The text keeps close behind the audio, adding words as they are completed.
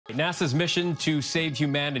NASA's mission to save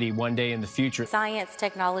humanity one day in the future. Science,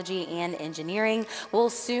 technology, and engineering will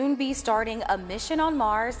soon be starting a mission on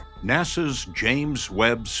Mars. NASA's James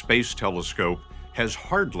Webb Space Telescope has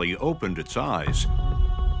hardly opened its eyes.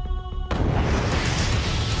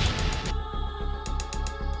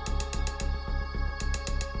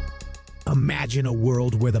 Imagine a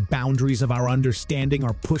world where the boundaries of our understanding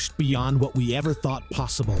are pushed beyond what we ever thought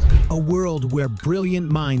possible. A world where brilliant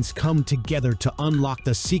minds come together to unlock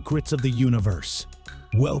the secrets of the universe.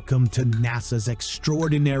 Welcome to NASA's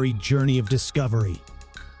extraordinary journey of discovery.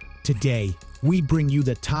 Today, we bring you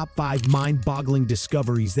the top 5 mind-boggling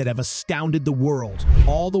discoveries that have astounded the world,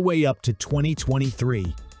 all the way up to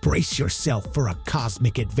 2023. Brace yourself for a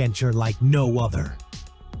cosmic adventure like no other.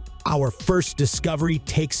 Our first discovery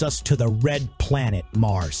takes us to the red planet,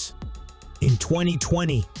 Mars. In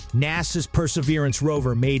 2020, NASA's Perseverance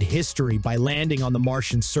rover made history by landing on the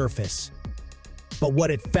Martian surface. But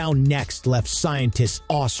what it found next left scientists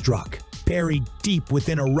awestruck. Buried deep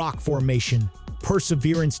within a rock formation,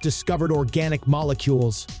 Perseverance discovered organic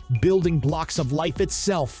molecules, building blocks of life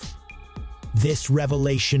itself. This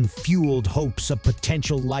revelation fueled hopes of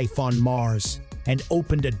potential life on Mars and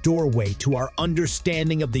opened a doorway to our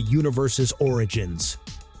understanding of the universe's origins.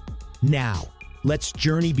 Now, let's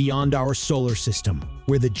journey beyond our solar system,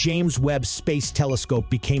 where the James Webb Space Telescope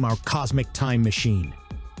became our cosmic time machine.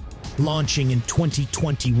 Launching in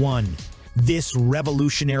 2021, this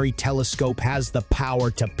revolutionary telescope has the power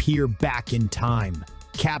to peer back in time,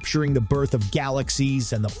 capturing the birth of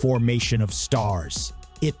galaxies and the formation of stars.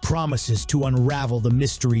 It promises to unravel the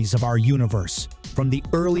mysteries of our universe, from the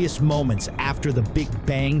earliest moments after the Big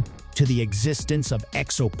Bang to the existence of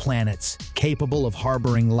exoplanets capable of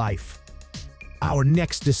harboring life. Our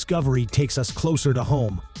next discovery takes us closer to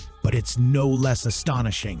home, but it's no less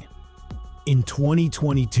astonishing. In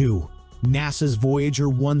 2022, NASA's Voyager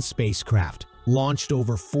 1 spacecraft, launched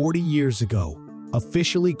over 40 years ago,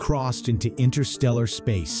 officially crossed into interstellar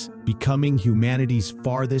space, becoming humanity's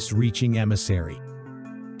farthest-reaching emissary.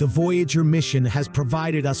 The Voyager mission has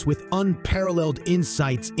provided us with unparalleled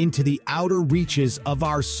insights into the outer reaches of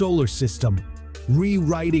our solar system,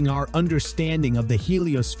 rewriting our understanding of the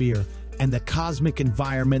heliosphere and the cosmic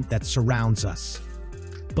environment that surrounds us.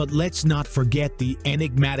 But let's not forget the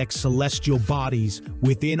enigmatic celestial bodies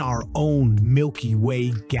within our own Milky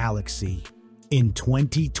Way galaxy. In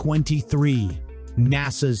 2023,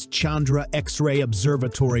 NASA's Chandra X-ray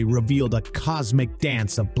Observatory revealed a cosmic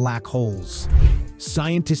dance of black holes.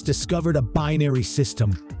 Scientists discovered a binary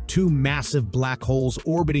system, 2 massive black holes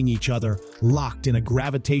orbiting each other, locked in a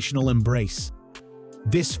gravitational embrace.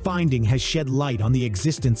 This finding has shed light on the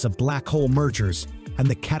existence of black hole mergers and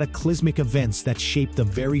the cataclysmic events that shape the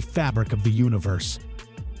very fabric of the universe.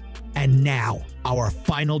 And now, our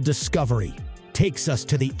final discovery takes us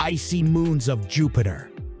to the icy moons of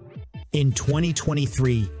Jupiter. In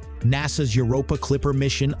 2023, NASA's Europa Clipper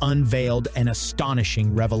mission unveiled an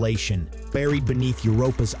astonishing revelation. Buried beneath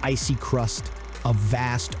Europa's icy crust, a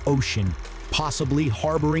vast ocean, possibly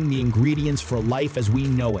harboring the ingredients for life as we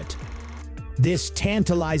know it. This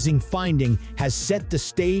tantalizing finding has set the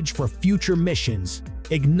stage for future missions,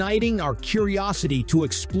 igniting our curiosity to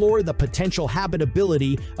explore the potential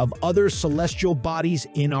habitability of other celestial bodies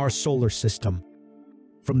in our solar system.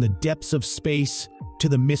 From the depths of space to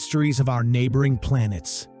the mysteries of our neighboring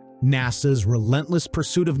planets, NASA's relentless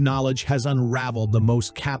pursuit of knowledge has unraveled the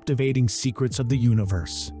most captivating secrets of the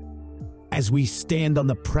universe. As we stand on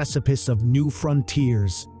the precipice of new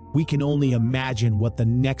frontiers, we can only imagine what the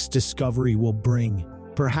next discovery will bring,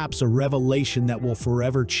 perhaps a revelation that will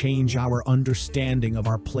forever change our understanding of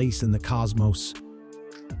our place in the cosmos.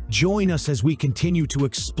 Join us as we continue to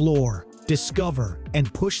explore, discover,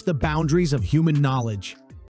 and push the boundaries of human knowledge.